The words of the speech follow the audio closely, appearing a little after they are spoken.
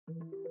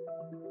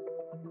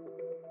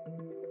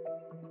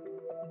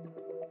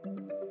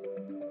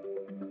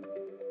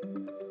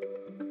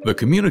The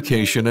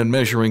communication and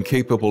measuring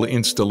capable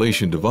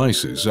installation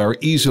devices are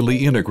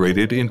easily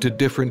integrated into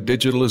different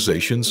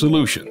digitalization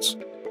solutions.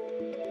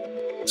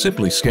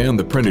 Simply scan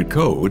the printed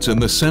codes and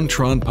the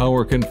Sentron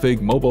Power Config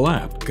mobile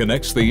app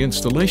connects the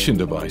installation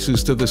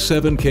devices to the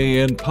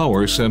 7KN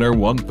Power Center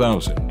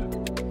 1000.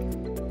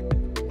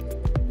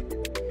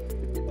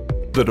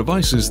 The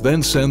devices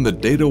then send the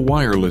data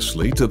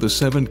wirelessly to the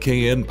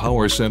 7KN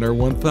Power Center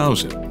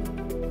 1000,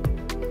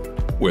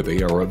 where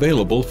they are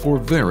available for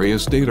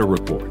various data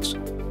reports.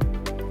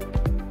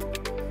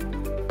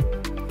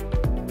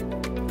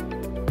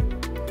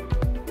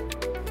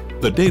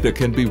 The data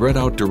can be read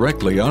out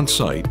directly on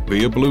site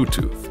via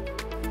Bluetooth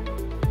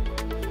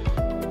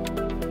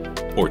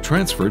or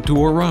transferred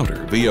to a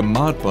router via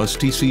Modbus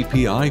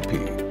TCP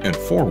IP and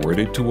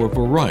forwarded to a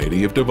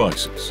variety of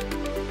devices.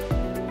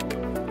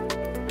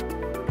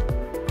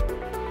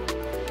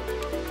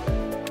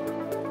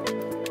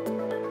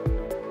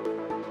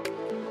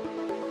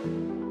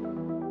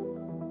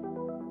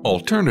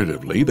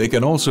 Alternatively, they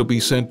can also be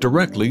sent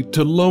directly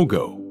to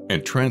Logo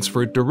and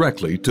transferred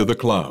directly to the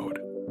cloud.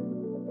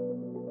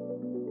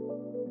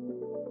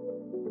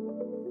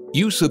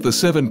 Use of the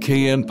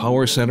 7KN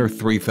Power Center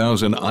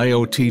 3000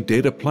 IoT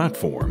data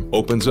platform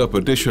opens up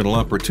additional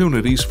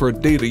opportunities for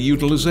data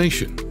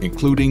utilization,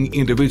 including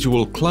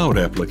individual cloud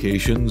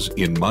applications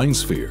in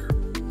MindSphere.